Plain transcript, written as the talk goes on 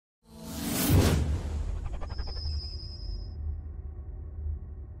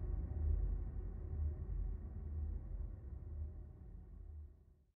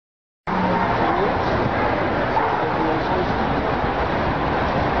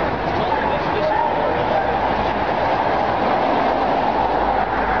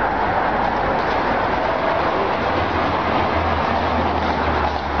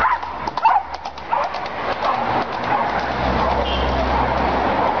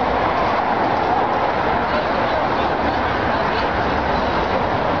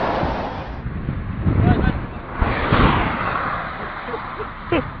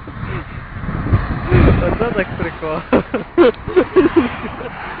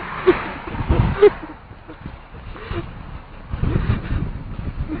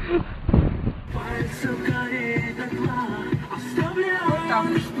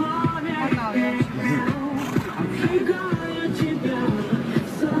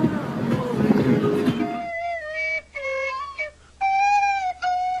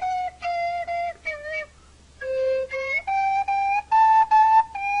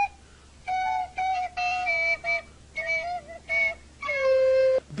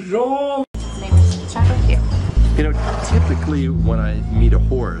Bra! Name is Chato here. You know, typically when I meet a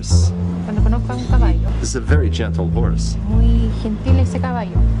horse, Cuando conozco a un caballo, this is a very gentle horse. muy gentil ese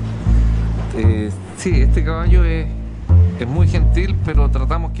caballo. Sí, este caballo es muy gentil, pero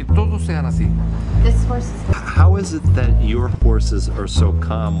tratamos que todos sean así. This horse is How is it that your horses are so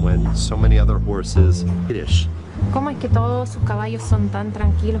calm when so many other horses are skittish? ¿Cómo es que todos sus caballos son tan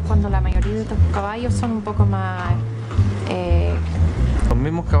tranquilos cuando la mayoría de estos caballos son un poco más... Los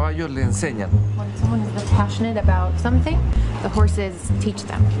mismos caballos le enseñan. When someone is passionate about something, the horses teach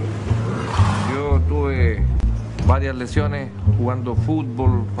them. Yo tuve varias lesiones jugando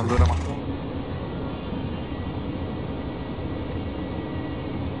fútbol cuando era más joven.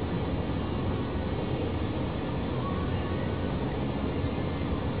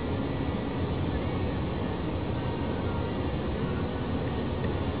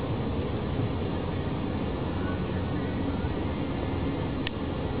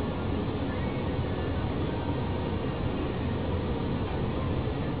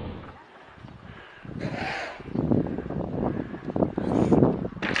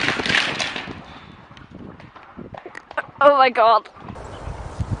 Oh my god!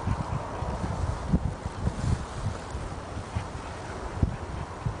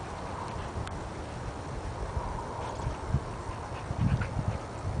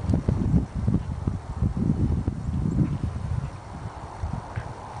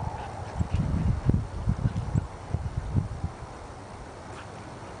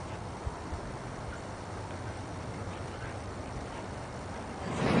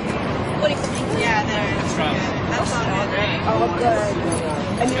 Yeah, that's right. That's all good. Oh, good.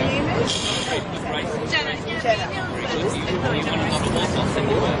 And your name is? Jenna.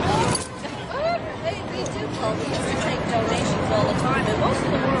 They do tell me to take donations all the time, and most of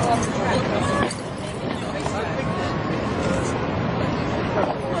them are off the track.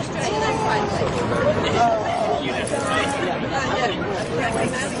 Australia, that's fine.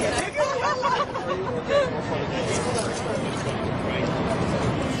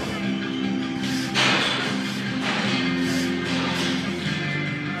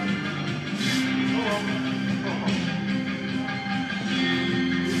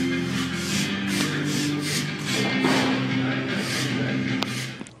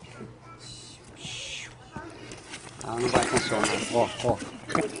 Não vai funcionar. Ó, ó.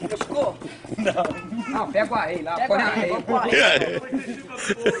 Ficou? Não, pega o arreio lá, põe a areia.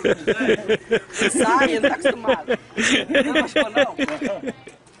 Sai, não tá acostumado. Não machucou, não?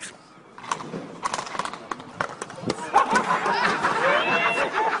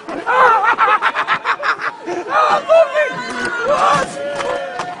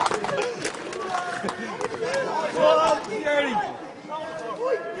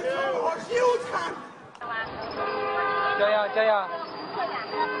 Jaya.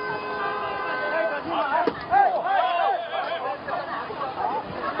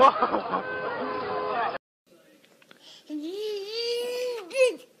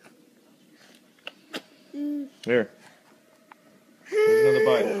 Here. There's another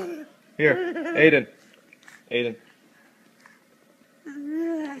bite. Here, Aiden. Aiden.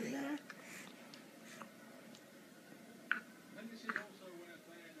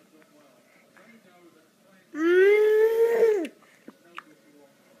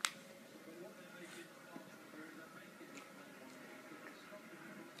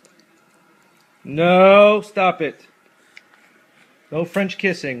 No, stop it. No French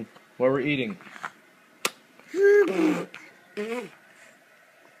kissing while we're eating.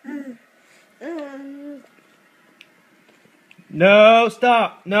 No,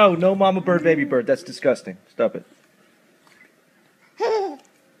 stop. No mama bird, baby bird. That's disgusting. Stop it.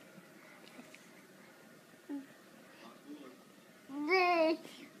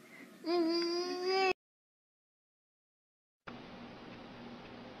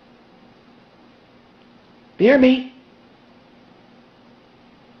 Hear me?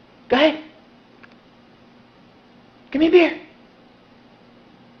 Go ahead. Give me a beer.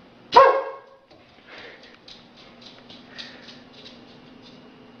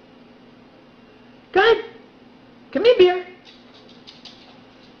 Go ahead. Give me a beer.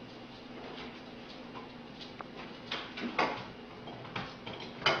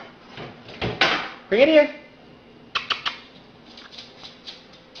 Bring it here.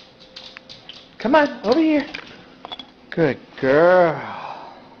 Come on, over here. Good girl.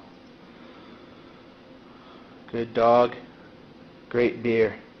 Good dog. Great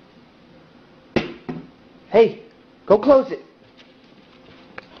beer. Hey, go close it.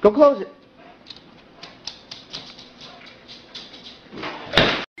 Go close it.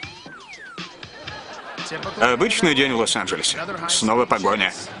 Обычный день в Лос-Анджелесе. Снова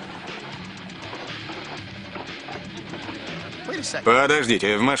погоня.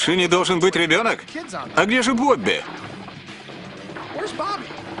 Подождите, в машине должен быть ребенок? А где же Бобби?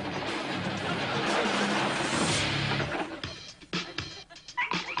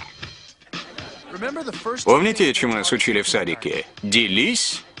 Помните, чему нас учили в садике?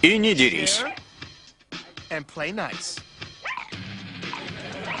 Делись и не дерись.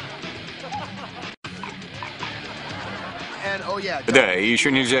 Да, и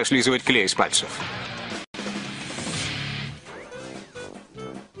еще нельзя слизывать клей с пальцев.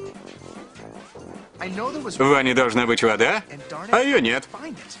 В ванне должна быть вода, а ее нет.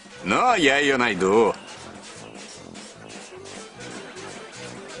 Но я ее найду.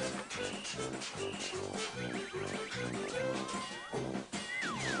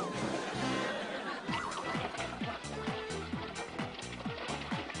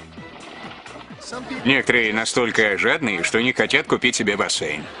 Некоторые настолько жадные, что не хотят купить себе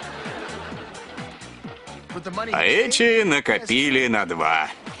бассейн. А эти накопили на 2.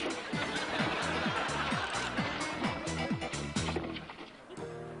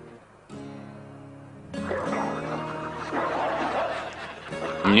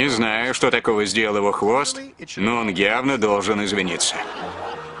 Не знаю, что такого сделал его хвост, но он явно должен извиниться.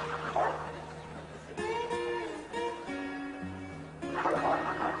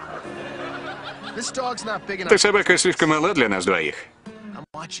 Эта собака слишком мала для нас двоих.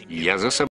 Я за собой.